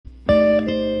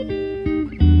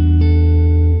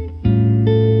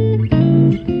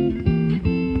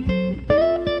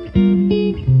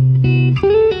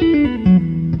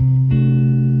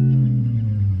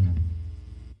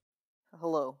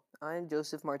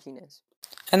Joseph Martinez,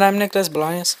 And I'm Nicholas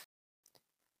Bolaños.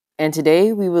 and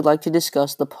today we would like to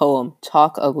discuss the poem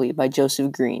Talk Ugly by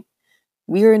Joseph Green.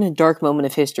 We are in a dark moment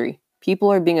of history.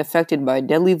 People are being affected by a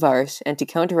deadly virus, and to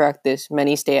counteract this,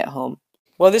 many stay at home.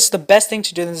 Well, this is the best thing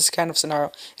to do in this kind of scenario.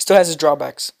 It still has its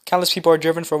drawbacks. Countless people are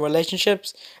driven from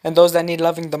relationships, and those that need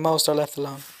loving the most are left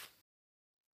alone.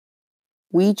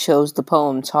 We chose the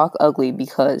poem Talk Ugly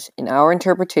because, in our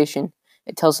interpretation,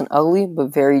 it tells an ugly but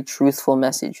very truthful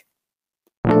message.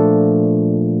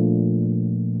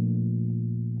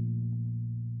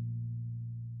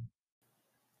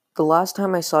 The last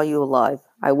time I saw you alive,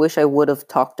 I wish I would have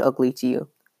talked ugly to you.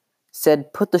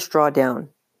 Said, put the straw down.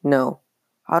 No,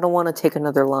 I don't want to take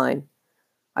another line.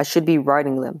 I should be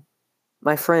writing them.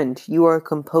 My friend, you are a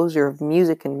composer of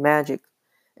music and magic.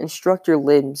 Instruct your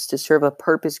limbs to serve a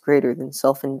purpose greater than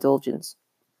self-indulgence.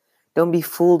 Don't be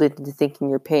fooled into thinking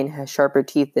your pain has sharper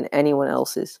teeth than anyone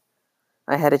else's.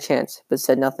 I had a chance, but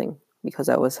said nothing, because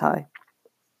I was high.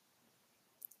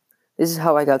 This is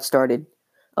how I got started.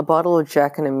 A bottle of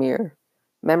Jack and a mirror.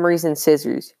 Memories and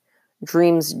scissors.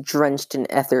 Dreams drenched in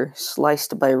ether,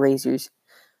 sliced by razors.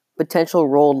 Potential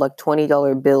rolled like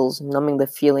 $20 bills, numbing the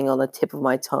feeling on the tip of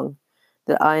my tongue,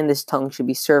 that I and this tongue should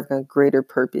be serving a greater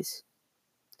purpose.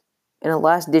 In a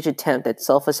last-ditch attempt at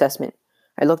self-assessment,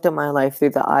 I looked at my life through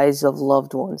the eyes of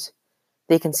loved ones.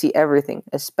 They can see everything,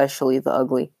 especially the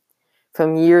ugly.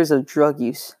 From years of drug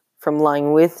use, from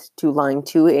lying with to lying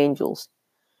to angels.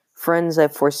 Friends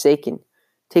I've forsaken,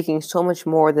 taking so much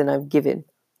more than I've given.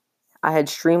 I had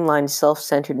streamlined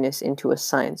self-centeredness into a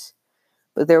science,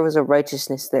 but there was a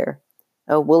righteousness there,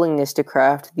 a willingness to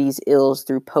craft these ills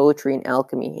through poetry and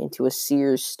alchemy into a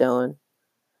seer's stone.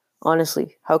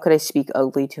 Honestly, how could I speak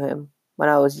ugly to him when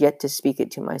I was yet to speak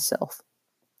it to myself?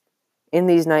 In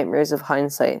these nightmares of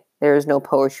hindsight, there is no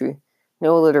poetry,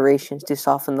 no alliterations to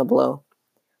soften the blow.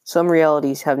 Some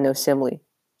realities have no simile.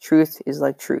 Truth is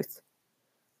like truth.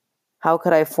 How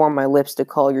could I form my lips to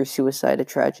call your suicide a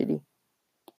tragedy?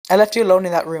 I left you alone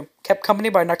in that room, kept company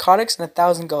by narcotics and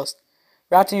 1,000 ghosts,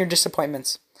 wrapped in your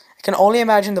disappointments. I can only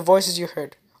imagine the voices you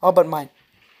heard, all but mine.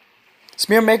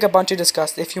 Smear makeup onto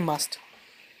disgust if you must.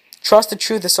 Trust the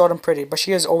truth is seldom pretty, but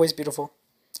she is always beautiful.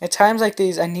 At times like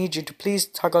these, I need you to please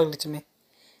talk ugly to me.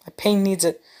 My pain needs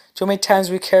it. Too many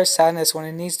times we carry sadness when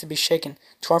it needs to be shaken,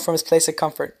 torn from its place of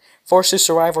comfort, forced to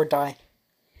survive or die.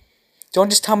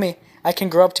 Don't just tell me I can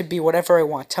grow up to be whatever I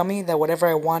want. Tell me that whatever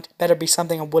I want better be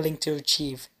something I'm willing to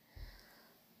achieve.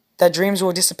 That dreams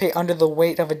will dissipate under the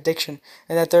weight of addiction,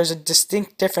 and that there's a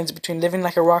distinct difference between living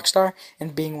like a rock star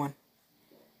and being one.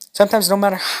 Sometimes, no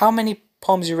matter how many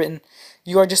poems you've written,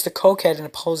 you are just a cokehead and a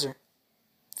poser.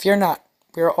 Fear not.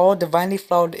 We are all divinely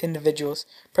flawed individuals,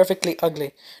 perfectly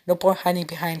ugly, no point hiding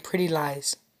behind pretty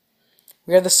lies.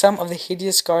 We are the sum of the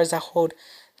hideous scars that hold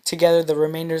together the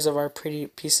remainders of our pretty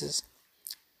pieces.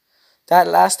 That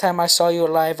last time I saw you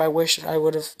alive, I wish I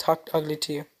would have talked ugly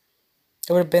to you.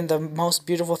 It would have been the most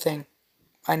beautiful thing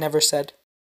I never said.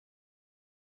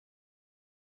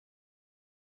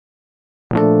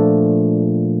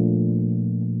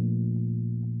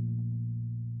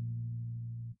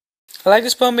 I like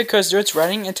this poem because through its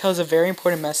writing, it tells a very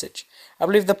important message. I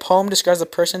believe the poem describes the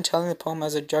person telling the poem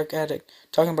as a drug addict,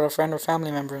 talking about a friend or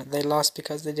family member they lost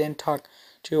because they didn't talk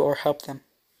to or help them.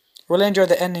 I really enjoyed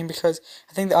the ending because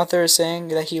I think the author is saying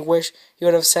that he wished he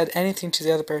would have said anything to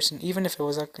the other person, even if it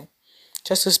was ugly.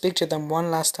 Just to speak to them one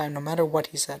last time, no matter what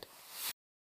he said.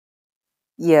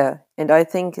 Yeah, and I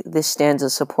think this stanza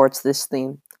supports this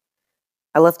theme.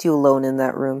 I left you alone in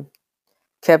that room,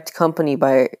 kept company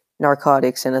by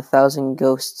narcotics and 1,000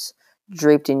 ghosts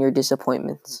draped in your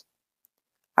disappointments.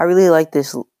 I really like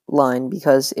this line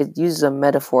because it uses a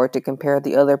metaphor to compare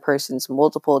the other person's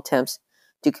multiple attempts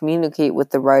to communicate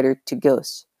with the writer to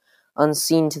ghosts,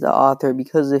 unseen to the author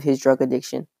because of his drug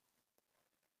addiction.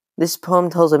 This poem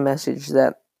tells a message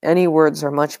that any words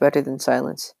are much better than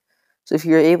silence. So if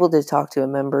you're able to talk to a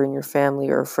member in your family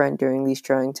or a friend during these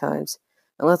trying times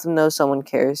and let them know someone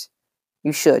cares,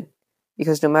 you should.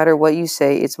 Because no matter what you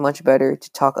say, it's much better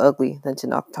to talk ugly than to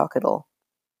not talk at all.